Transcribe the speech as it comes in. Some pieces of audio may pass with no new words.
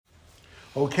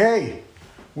Okay,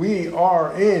 we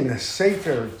are in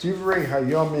Sefer Divrei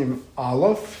HaYamim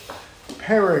Aleph,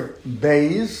 Perek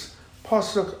Beis,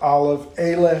 Pasuk Aleph,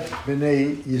 Ele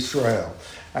B'nai Yisrael.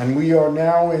 And we are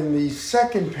now in the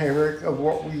second perek of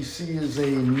what we see as a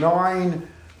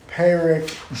 9-perek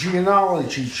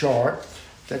genealogy chart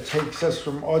that takes us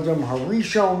from Adam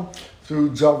HaRishon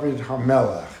through David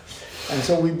HaMelech. And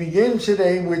so we begin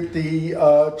today with the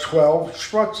 12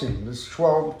 Shvatim, the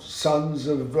 12 sons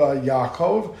of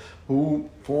Yaakov, who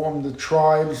form the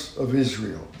tribes of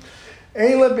Israel.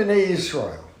 Ele b'nei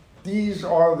Yisrael, these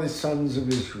are the sons of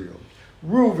Israel.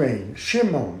 Reuven,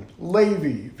 Shimon,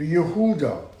 Levi,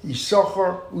 Yehuda,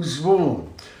 Issachar, Uzvulun,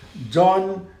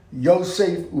 Dan,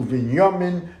 Yosef,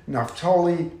 Uvinyamin,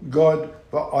 Naphtali, Gad,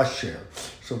 Asher.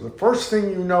 So the first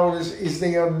thing you notice is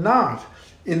they are not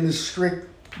in the strict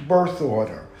birth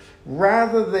order.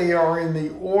 Rather, they are in the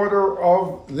order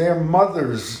of their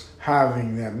mothers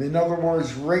having them. In other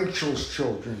words, Rachel's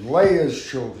children, Leah's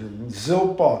children,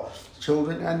 Zilpah's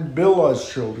children, and Bilhah's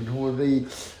children, who are the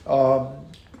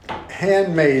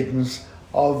handmaidens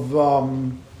of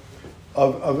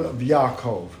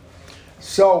Yaakov.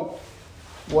 So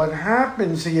what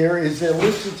happens here is they're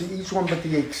listed to each one, but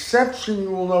the exception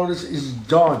you will notice is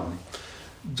Dan.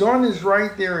 Dan is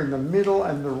right there in the middle,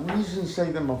 and the reason,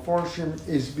 say the Mefarshim,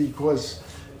 is because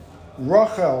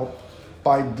Rachel,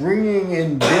 by bringing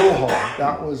in Bilhah,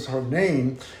 that was her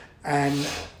name, and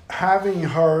having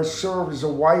her serve as a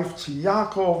wife to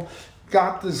Yaakov,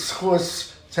 got the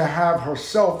zchus to have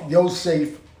herself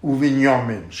Yosef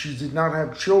Uvinyamin. She did not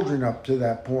have children up to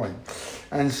that point.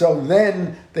 And so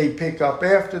then they pick up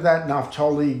after that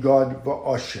Naphtali, Gad,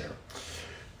 Asher.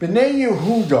 B'nai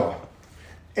Yehuda,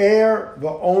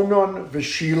 V'onon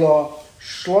v'Shila,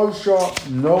 Shlosha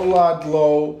nolad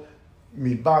lo,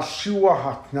 Mibashua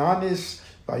Haknanis,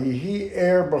 Vayihi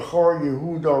B'chor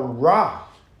Yehuda Ra,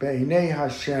 Be'enei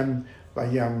Hashem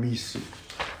Vayamisu.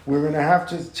 We're going to have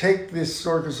to take this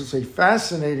story because it's a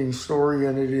fascinating story,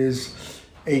 and it is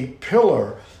a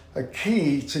pillar, a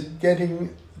key to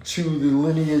getting to the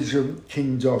lineage of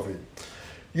King David.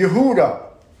 Yehuda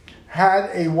had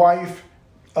a wife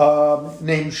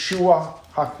named Shua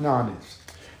Haknanis.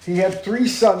 He had 3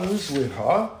 sons with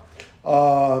her,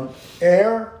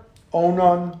 Onan,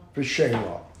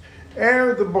 V'Shelah.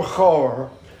 The Bechor,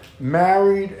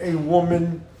 married a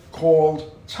woman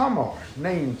called Tamar,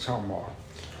 named Tamar.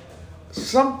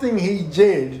 Something he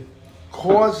did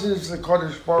causes the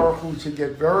Kadosh Baruch Hu to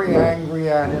get very angry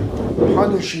at him,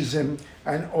 punishes him,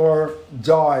 or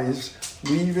dies,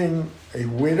 leaving a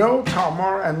widow,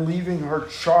 Tamar, and leaving her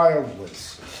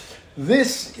childless.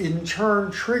 This, in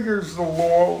turn, triggers the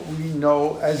law we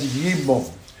know as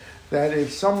Yibum, that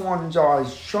if someone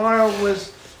dies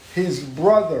childless, his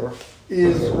brother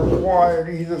is required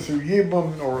either through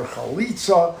Yibum or a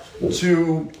Chalitza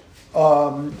to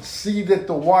see that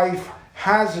the wife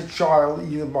has a child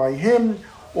either by him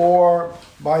or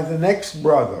by the next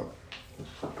brother.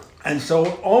 And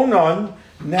so Onan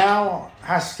now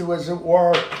has to, as it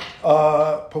were,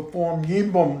 perform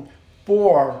Yibum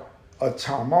for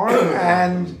Tamar,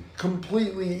 and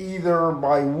completely either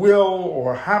by will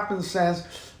or happenstance,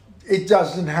 it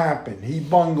doesn't happen. He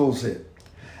bungles it.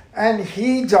 And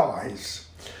he dies.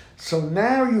 So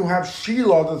now you have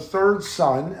Shelah, the 3rd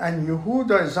son, and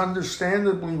Yehuda is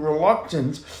understandably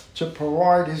reluctant to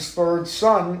provide his 3rd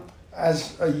son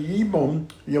as a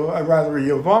Yibum, rather a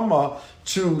Yavama,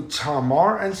 to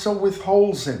Tamar, and so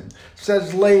withholds him.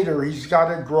 Says later he's got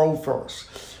to grow first.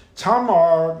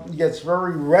 Tamar gets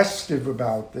very restive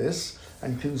about this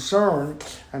and concerned,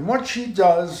 and what she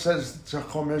does, says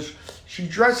Chumash, she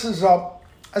dresses up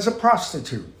as a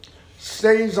prostitute,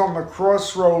 stays on the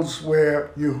crossroads where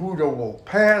Yehuda will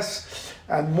pass,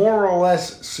 and more or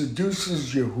less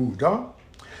seduces Yehuda,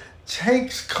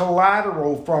 takes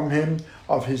collateral from him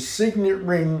of his signet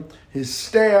ring, his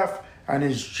staff, and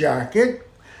his jacket,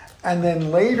 and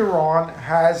then later on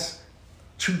has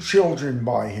 2 children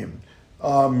by him.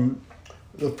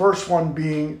 The first one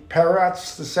being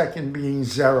Peretz, the second being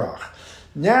Zerach.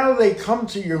 Now they come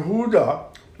to Yehuda.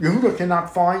 Yehuda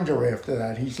cannot find her after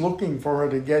that. He's looking for her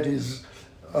to get his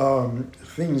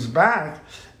things back.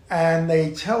 And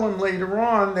they tell him later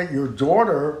on that your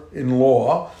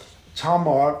daughter-in-law,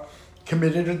 Tamar,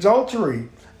 committed adultery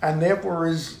and therefore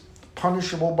is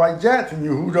punishable by death. And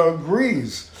Yehuda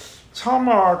agrees.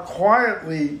 Tamar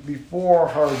quietly, before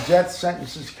her death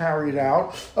sentence is carried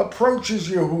out, approaches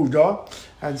Yehuda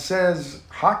and says,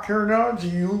 Hakirna, do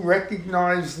you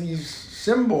recognize these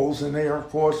symbols? And they are, of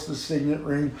course, the signet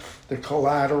ring, the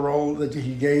collateral that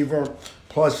he gave her,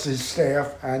 plus his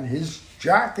staff and his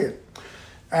jacket.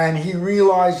 And he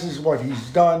realizes what he's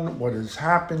done, what has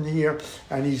happened here,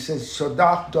 and he says,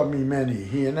 Sodakta mimeni.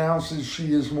 He announces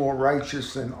she is more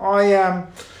righteous than I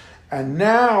am. And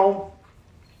now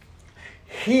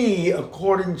he,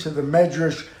 according to the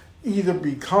Medrash, either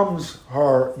becomes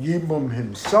her Yibum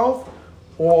himself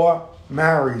or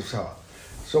marries her.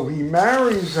 So he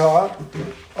marries her,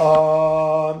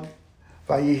 Vayihi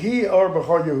or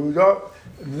B'chor Yehuda.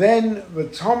 Then the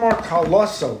Tamar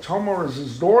Kalaso, Tamar is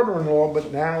his daughter-in-law,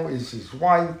 but now is his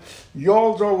wife.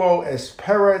 Yoldolo es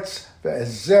Peretz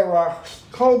ve'es Zerach,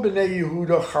 Kol b'nei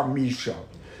Yehuda Chamisha.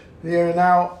 There are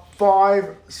now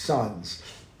 5 sons.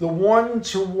 The one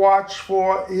to watch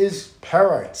for is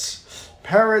Peretz.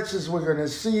 Peretz, as we're going to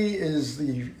see, is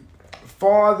the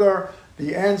father,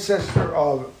 the ancestor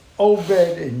of Obed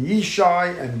and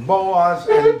Yishai and Boaz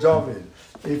and David.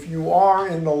 If you are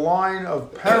in the line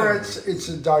of Peretz, it's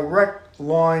a direct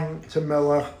line to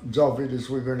Melech David,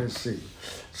 as we're going to see.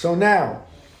 So now,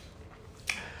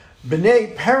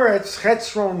 B'nai Peretz,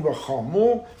 Chetzron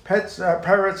v'Chamul.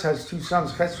 Peretz has 2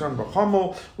 sons, Chetzron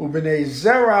v'Chamul. U'b'nai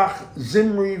Zerach,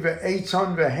 Zimri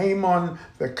v'Eitan v'Haimon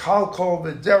v'Kalkol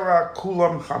v'Derach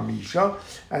Kulam Chamisha.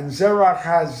 And Zerach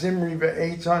has Zimri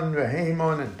v'Eitan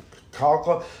v'Haimon and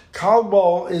Kalkol.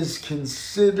 Kalbol is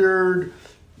considered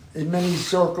in many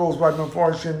circles by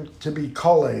Mefarshim to be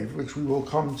Kalev, which we will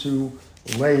come to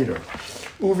later.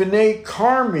 Uvinei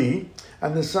Karmi,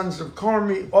 and the sons of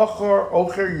Karmi, Ocher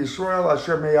Yisrael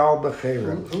Asher Me'al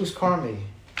B'Cherim. Who's Karmi?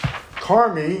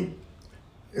 Karmi,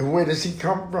 where does he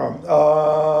come from?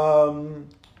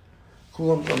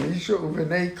 Kulam Kamisha,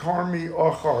 Uvinei Karmi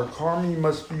Ochar. Karmi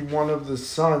must be one of the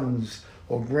sons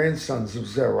or grandsons of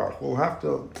Zerach. We'll have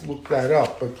to look that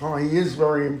up. But he is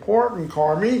very important,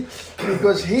 Karmi,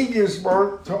 because he gives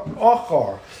birth to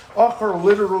Ochar. Ochar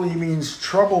literally means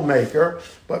troublemaker,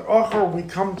 but Ochar we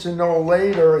come to know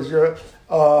later as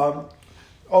Ocher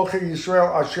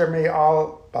Yisrael Asher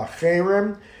Me'al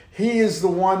B'Cherim. He is the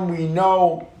one we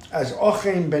know as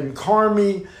Ochem ben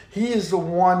Karmi. He is the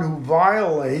one who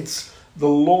violates the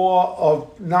law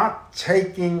of not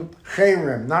taking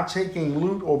cherem, not taking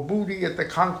loot or booty at the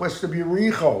conquest of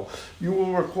Yericho. You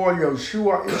will recall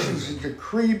Yoshua issues a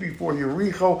decree before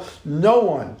Yericho. No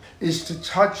one is to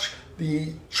touch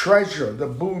the treasure, the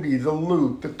booty, the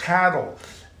loot, the cattle.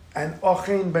 And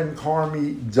Ochem ben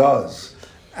Karmi does.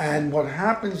 And what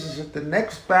happens is at the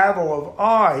next battle of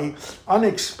Ai,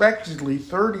 unexpectedly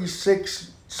 36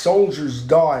 soldiers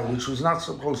die, which was not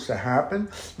supposed to happen.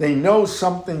 They know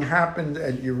something happened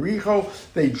at Yericho.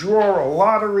 They draw a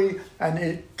lottery, and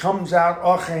it comes out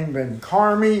Ochem ben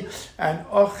Karmi, and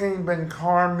Ochem ben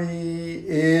Karmi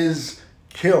is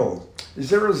killed. Is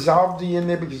there a Zavdi in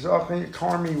there? Because Ochem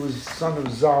Karmi was the son of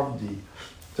Zavdi.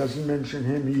 Doesn't mention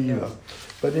him either.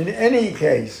 But in any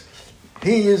case,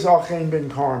 he is Ochem ben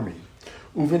Karmi.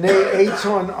 Uvenei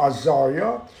Eiton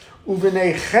Azariah.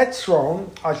 Uvenei Chetzron,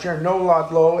 Asher Nolad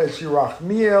Lo Es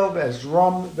Yerachmiel, Ves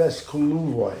Rum, Ves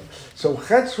Kuluvoi. So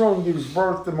Chetzron gives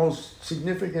birth, the most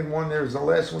significant one there is the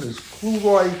last one is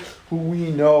Kuluvoi, who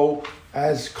we know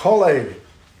as Kolev.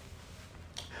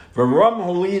 V'Ram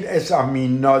Holid Es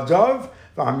Aminadav,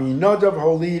 V'Aminadav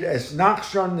Holid Es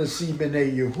Nachshon Nasi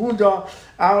B'nei Yehuda.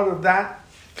 Out of that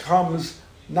comes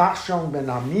Nachshon ben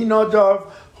Aminadav,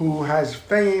 who has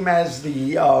fame as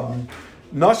the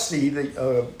Nasi,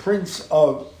 the prince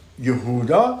of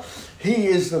Yehuda. He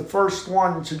is the first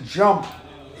one to jump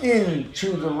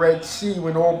into the Red Sea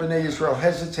when all Bnei Israel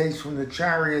hesitates when the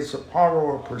chariots of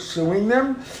Paro are pursuing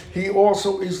them. He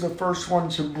also is the first one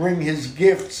to bring his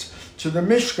gifts to the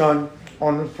Mishkan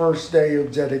on the first day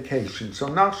of dedication. So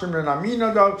Nachshon ben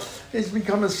Aminadav has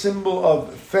become a symbol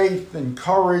of faith and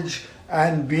courage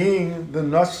and being the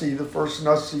Nasi, the first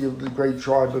Nasi of the great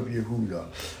tribe of Yehuda.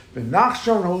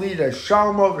 V'Nachshon holid es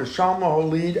Shalma, v'Shalma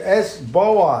holid es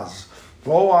Boaz.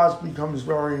 Boaz becomes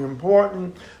very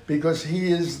important because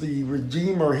he is the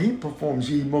redeemer. He performs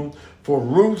Yibum for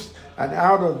Ruth, and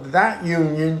out of that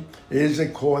union is,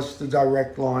 of course, the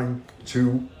direct line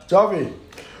to David.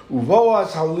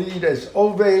 Uvoaz holid es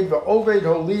Oved, v'Oved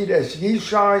holid es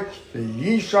Yishai,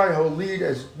 v'Yishai holid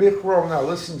es Bichro. Now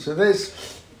listen to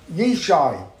this.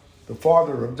 Yishai, the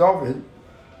father of David,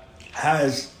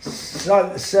 has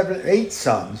 8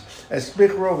 sons.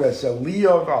 Esbichro,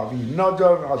 Veseliyav,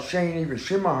 Avinadav, Hasheni,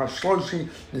 Veshima, Hashloshi,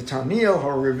 Netaniel,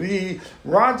 Harivi,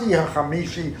 Radi,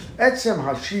 Hachamishi, Etzem,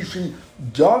 Hashishi,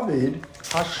 David,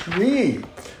 Hashri.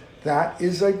 That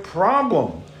is a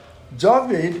problem.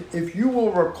 David, if you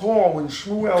will recall, when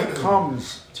Shmuel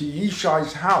comes to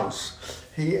Yishai's house,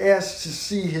 he asks to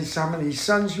see how many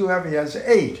sons you have. He has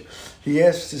 8. He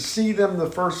asks to see them. The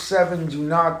first 7 do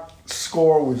not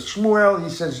score with Shmuel. He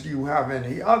says, do you have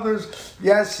any others?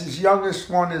 Yes, his youngest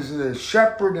one is a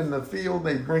shepherd in the field.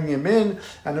 They bring him in.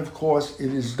 And of course,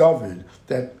 it is David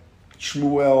that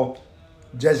Shmuel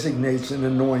designates and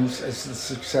anoints as the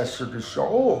successor to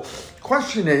Shaul.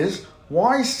 Question is,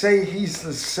 why say he's the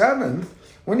 7th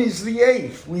when he's the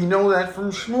 8th? We know that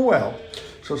from Shmuel.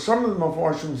 So some of the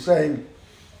Mefarshim say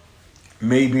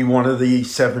maybe one of the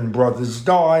 7 brothers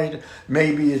died.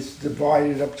 Maybe it's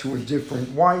divided up to a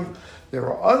different wife. There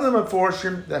are other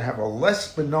Mefarshim that have a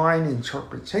less benign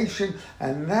interpretation,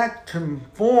 and that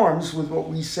conforms with what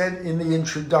we said in the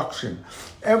introduction.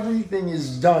 Everything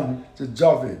is done to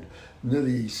David.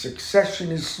 The succession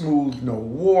is smooth, no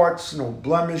warts, no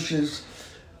blemishes.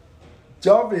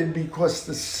 David, because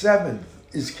the 7th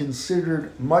is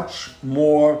considered much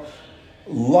more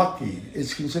lucky,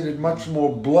 is considered much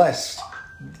more blessed,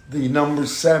 the number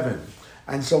 7.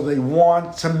 And so they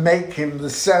want to make him the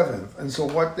 7th. And so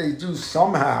what they do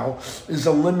somehow is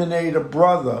eliminate a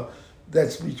brother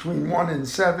that's between 1 and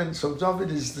 7. So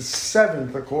David is the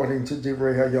 7th according to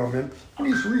Divrei HaYamim, and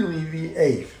he's really the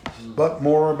 8th. But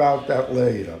more about that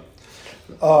later.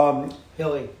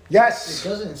 Billy. Yes? It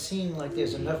doesn't seem like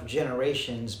there's enough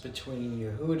generations between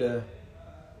Yehuda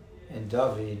and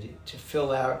David to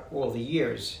fill out all the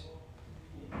years.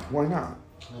 Why not?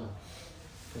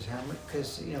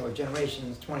 Because a generation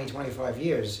is 20, 25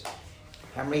 years.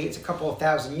 How many? It's a couple of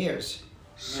thousand years.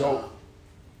 So,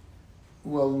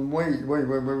 well, wait.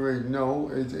 No,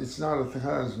 it's not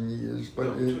 1,000 years,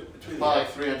 but between like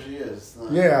 300 years.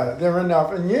 Yeah, they're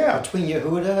enough, and between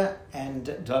Yehuda and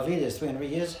David, there's 300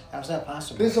 years. How's that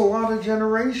possible? There's a lot of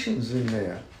generations in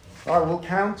there. I will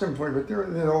count them for you, but there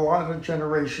are a lot of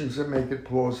generations that make it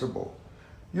plausible.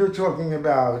 You're talking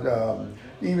about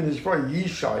even his brother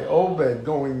Yishai, Obed,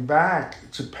 going back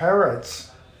to Peretz.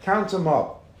 Count them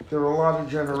up. There are a lot of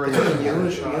generations.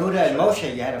 Yehuda and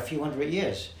Moshe, you had a few hundred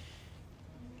years.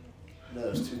 No,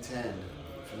 it was 210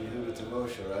 from Yehuda to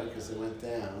Moshe, right? Because it went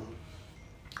down.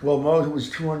 Well, Moshe was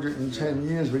 210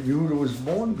 years, but Yehuda was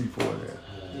born before that.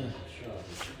 Yeah.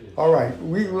 All right,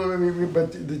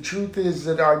 but the truth is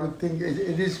that I would think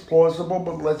it is plausible,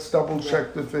 but let's double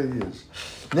check the figures.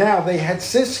 Now, they had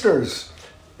sisters,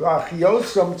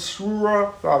 Vachiosam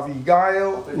Tsura,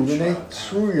 Avigail, Uvene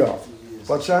Tsuya.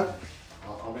 What's that?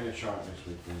 I'll make a chart next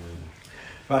week.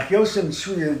 Vachiosam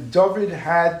Tsuya, David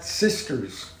had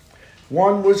sisters.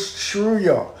 One was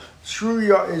Tsuya.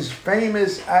 Tsuya is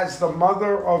famous as the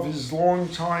mother of his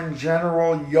longtime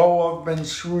general Yoav ben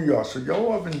Tsuya. So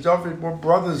Yoav and David were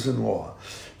brothers-in-law.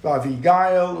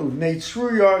 Avigail, Uvnei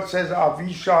Tsuya, says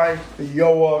Avishai, the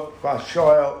Yoav,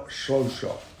 Vashael,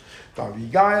 Shosha.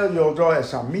 Avigail, Yodo,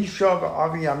 es Amisha,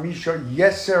 Avi Amisha,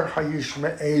 Yeser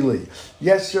HaYishmaeli.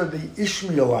 Yeser, the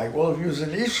Ishmaelite. Well, if he was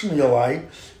an Ishmaelite,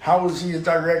 how was he a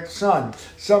direct son?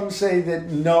 Some say that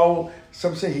no,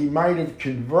 some say he might have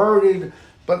converted,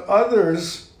 but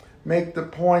others make the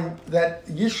point that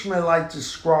Yishmaelite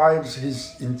describes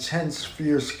his intense,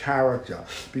 fierce character.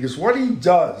 Because what he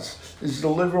does is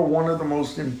deliver one of the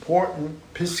most important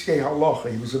Piskei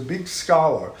Halacha. He was a big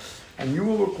scholar. And you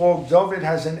will recall David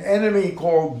has an enemy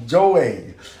called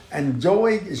Doeg. And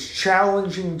Doeg is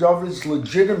challenging David's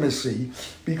legitimacy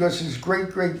because his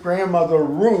great-great-grandmother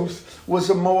Ruth was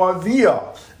a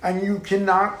Moaviah. And you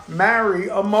cannot marry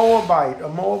a Moabite. A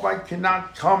Moabite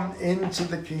cannot come into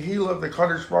the Kehillah of the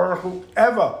Kadosh Baruch Hu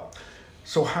ever.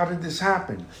 So how did this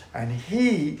happen? And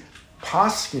he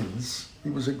paskins, he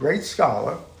was a great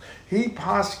scholar, he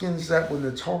paskins that when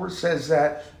the Torah says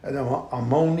that an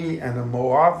Ammoni and a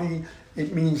Moavi,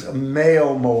 it means a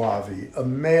male Moavi, a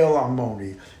male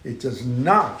Ammoni. It does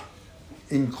not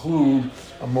include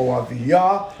a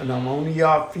Moaviyah, an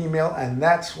Ammoniyah female, and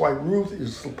that's why Ruth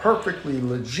is perfectly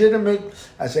legitimate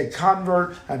as a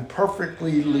convert and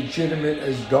perfectly legitimate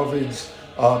as David's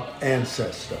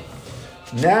ancestor.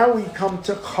 Now we come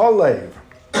to Chalev.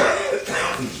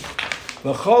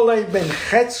 The Chalev ben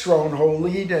Chetzron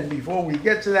Holid, and before we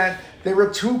get to that, there are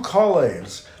 2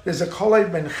 Chalevs. There's a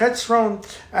Chalev ben Chetzron,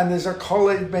 and there's a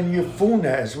Chalev ben Yefuna.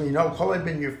 As we know, Chalev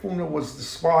ben Yefuna was the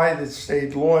spy that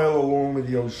stayed loyal along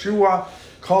with Yoshua.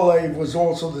 Chalev was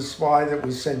also the spy that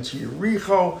was sent to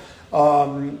Yericho.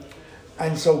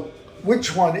 And so,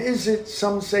 which one is it?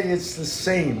 Some say it's the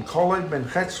same. Chalev ben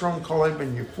Chetzron, Chalev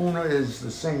ben Yefuna is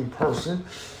the same person.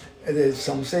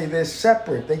 Some say they're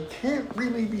separate. They can't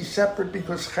really be separate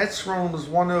because Chetzron was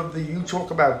one of the, you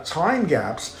talk about time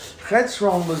gaps,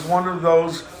 Chetzron was one of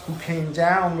those who came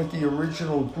down with the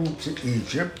original group to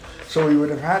Egypt, so he would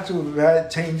have had to have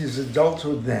attained his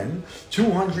adulthood then.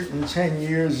 210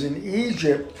 years in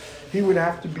Egypt, he would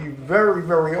have to be very,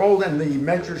 very old, and the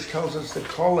Medrash tells us that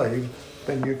Kalev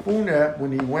ben Yefuna,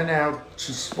 when he went out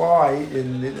to spy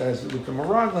with the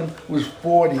Meraglim, was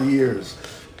 40 years.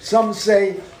 Some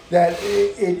say that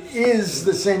it is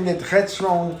the same, that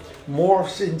Chetzron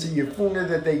morphs into Yefuna,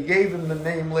 that they gave him the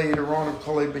name later on of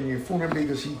Kaleb ben Yefuna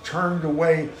because he turned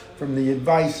away from the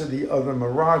advice of the other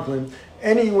Meraglim.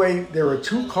 Anyway, there are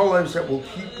two Kalebs that will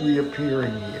keep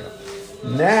reappearing here.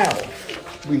 Now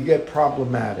we get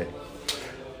problematic.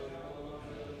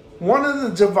 One of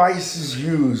the devices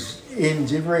used in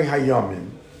Divrei HaYamim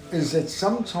is that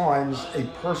sometimes a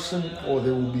person, or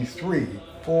there will be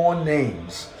 4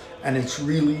 names, and it's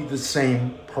really the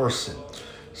same person.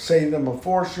 Say the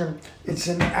Meforshim, it's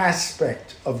an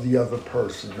aspect of the other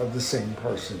person, of the same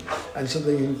person. And so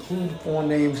they include 4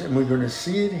 names, and we're going to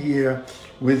see it here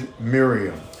with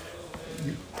Miriam.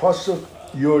 Pasuk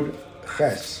Yud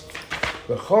Ches.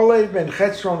 V'cholei ben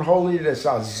Chetzron holid es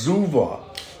Azuva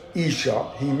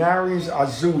Isha. He marries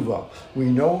Azuva. We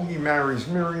know he marries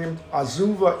Miriam.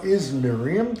 Azuva is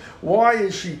Miriam. Why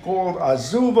is she called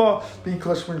Azuva?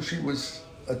 Because when she was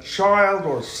a child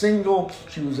or single,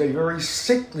 she was a very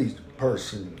sickly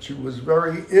person. She was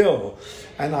very ill.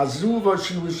 And Azuva,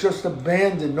 she was just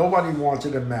abandoned. Nobody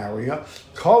wanted to marry her.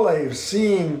 Kalev,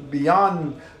 seeing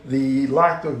beyond the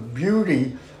lack of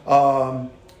beauty,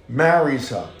 marries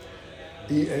her.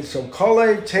 So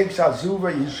Kalev takes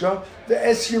Azuva Isha. The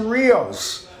Es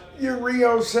Urios.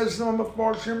 Urios, says the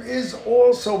Meforshim, is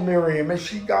also Miriam. As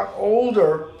she got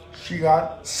older, she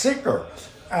got sicker.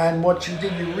 And what she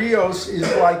did, Urios, is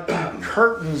like the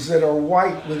curtains that are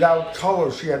white without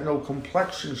color. She had no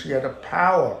complexion. She had a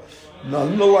pallor.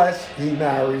 Nonetheless, he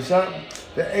marries her.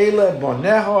 The Ele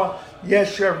Boneha,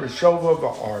 Yesher, Veshova,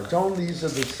 Va'ardon. These are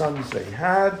the sons they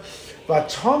had.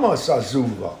 Vatomas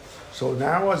Azuva. So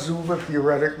now Azuva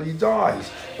theoretically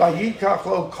dies. Vayikach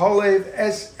lo Kolev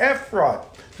es Ephrat.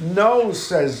 No,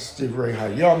 says Divrei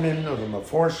HaYamim, or the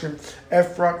Meforshim,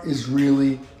 Ephrat is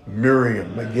really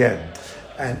Miriam again.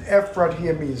 And Ephrat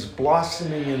here means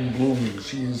blossoming and blooming.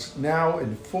 She is now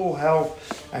in full health,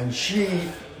 and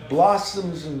she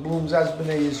blossoms and blooms as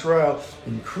Bnei Israel,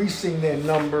 increasing their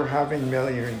number, having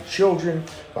marrying children.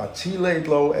 Vatiled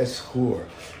lo es Hur.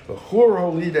 The Hur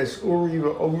holid es Uri,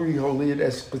 Uri holid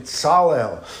es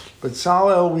Betzalel.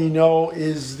 Betzalel, we know,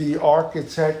 is the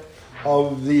architect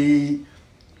of the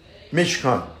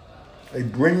Mishkan. A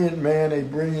brilliant man, a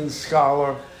brilliant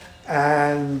scholar,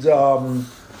 and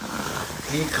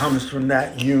he comes from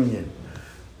that union.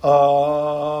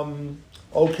 Okay.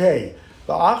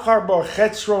 V'achar bar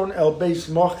Chetzron el beis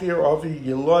Machir avi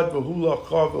Yilad v'hu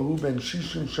lacha v'hu ben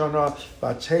shishim shana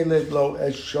v'ateled lo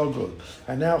es shogul.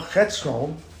 And now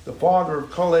Chetzron, the father of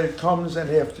Kalev, comes and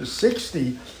after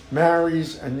 60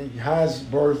 marries, and he has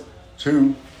birth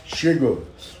to Shigul.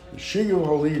 Shigul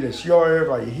holid es Yoer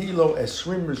v'yihilo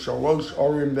esrim v'shalosh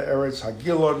orim be'eretz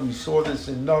Hagilad. We saw this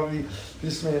in Navi.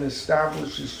 This man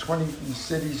establishes 23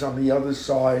 cities on the other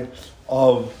side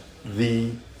of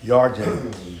the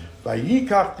Yarden.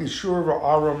 Vayikach Geshur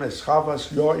v'aram es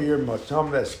Chavas Yoir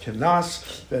Matam ves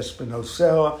Kenas ves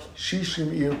Benosela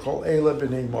Shishim Ir Kol Ela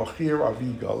b'nei Machir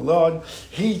Avi Galad.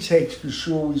 He takes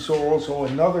Geshur. We saw also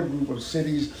another group of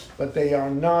cities, but they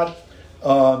are not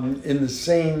in the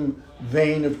same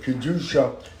vein of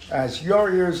Kedusha as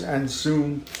Yoir's, and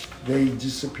soon they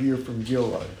disappear from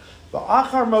Gilead.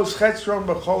 V'achar mos Chetzron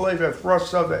b'cholev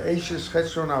Ephrosa v'eshes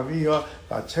Chetzron Aviha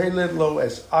v'ateled lo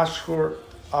es Ashur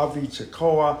Avi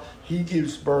Tekoa. He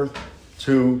gives birth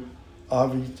to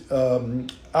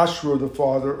Ashur, the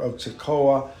father of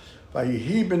Tekoa.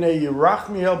 Vayihi b'nei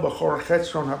Yerachmiel b'chor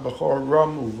Chetzron ha'b'chor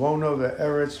Ram uvono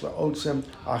ve'eretz v'otzem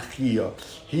Achia.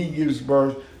 He gives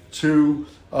birth to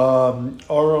Aron,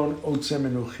 Otzem,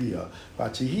 and Uchia.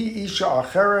 Vatihi Isha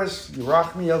Acheres,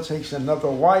 Yerachmiel takes another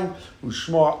wife,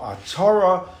 Ushma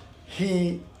Atara,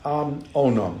 he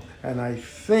Onam. And I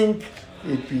think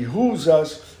it behooves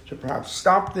us to perhaps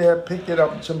stop there, pick it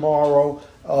up tomorrow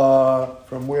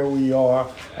from where we are,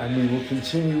 and we will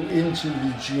continue into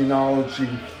the genealogy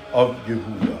of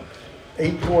Yehuda.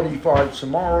 8:45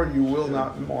 tomorrow, you will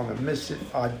not want to miss it.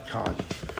 Ad Khan.